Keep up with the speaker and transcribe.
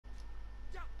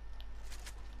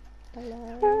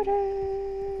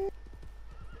Hello.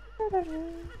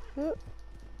 Oh,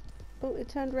 oh, it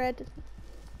turned red.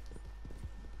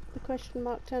 The question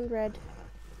mark turned red.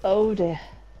 Oh dear.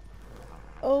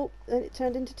 Oh, then it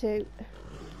turned into 2.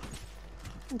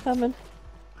 I'm coming.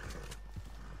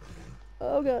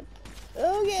 Oh god.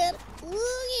 Oh god.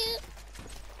 Oh god.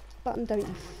 Button, don't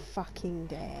you fucking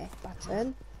dare.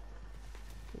 Button.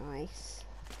 Nice.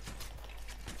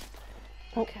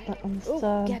 Oh, Okay. that one's Oh,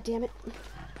 done. god damn it.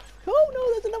 Oh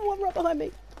no, there's another one right behind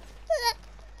me.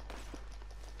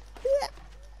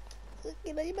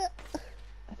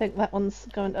 I think that one's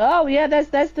going. Oh yeah, there's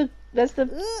the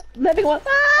living one.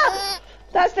 Ah!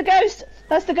 That's the ghost.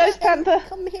 That's the ghost panther.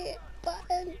 Come here,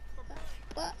 Button.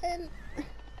 Button.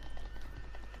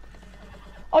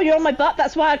 Oh, you're on my butt.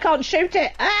 That's why I can't shoot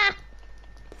it. Ah!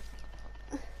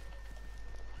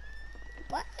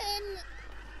 Button.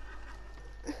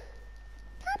 Come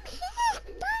here,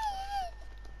 Button.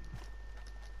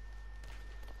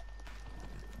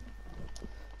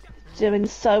 Doing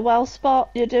so well, Spot.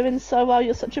 You're doing so well.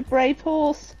 You're such a brave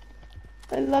horse.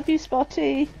 I love you,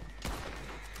 Spotty.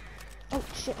 Oh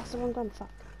shit, that's the wrong gun, fuck.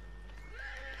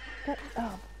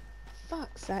 Oh,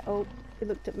 fuck's sake. Oh, he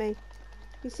looked at me.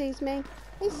 He sees me.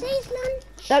 He sees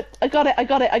lunch. No, I got it, I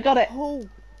got it, I got it. Oh.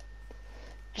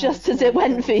 Just as it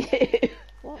went for you.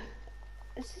 What?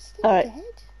 Is this thing Alright. dead?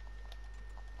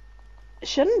 It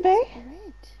shouldn't be.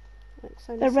 Red. It's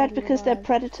only They're red 7 because they're alive.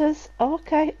 predators. Oh,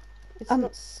 okay. It's Um,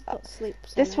 got sleep.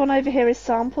 This one over here is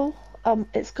sample.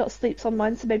 It's got sleeps on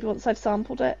mine, so maybe once I've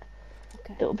sampled it,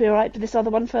 Okay. it'll be alright. But this other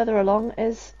one further along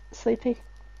is sleepy.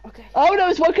 Okay. Oh no,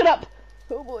 it's woken up!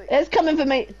 Oh boy. It's coming for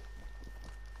me!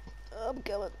 I'm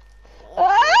coming.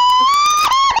 Ah!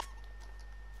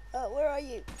 Oh, where are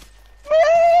you?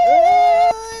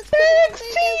 Oh, it's coming, thanks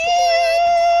it's to coming.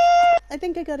 you! I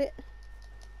think I got it.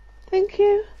 Thank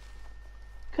you.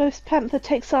 Ghost Panther,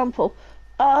 take sample.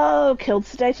 Oh, killed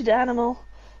sedated animal.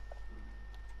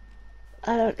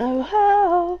 I don't know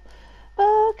how.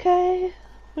 Okay.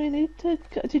 We need to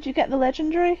go. Did you get the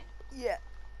legendary? Yeah.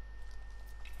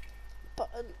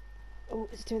 Button. Oh,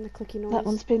 it's doing the clicky noise. That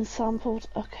one's been sampled.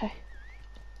 Okay.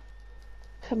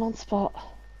 Come on, Spot.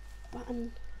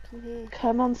 Button, come here.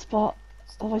 Come on, Spot.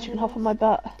 Stop Otherwise you can running hop on my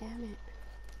butt. Damn it.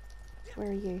 Where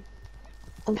are you?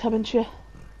 I'm coming to you.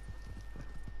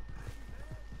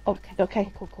 Oh,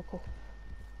 okay. Cool.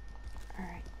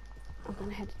 Alright. I'm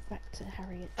gonna head back to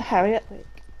Harriet. Harriet? Quick.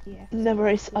 Yeah. No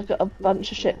worries. I've got a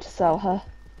bunch of shit to sell her.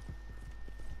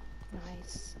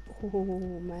 Nice.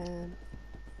 Oh, man.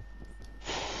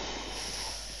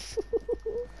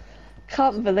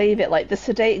 Can't believe it, like the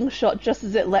sedating shot just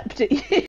as it leapt at you.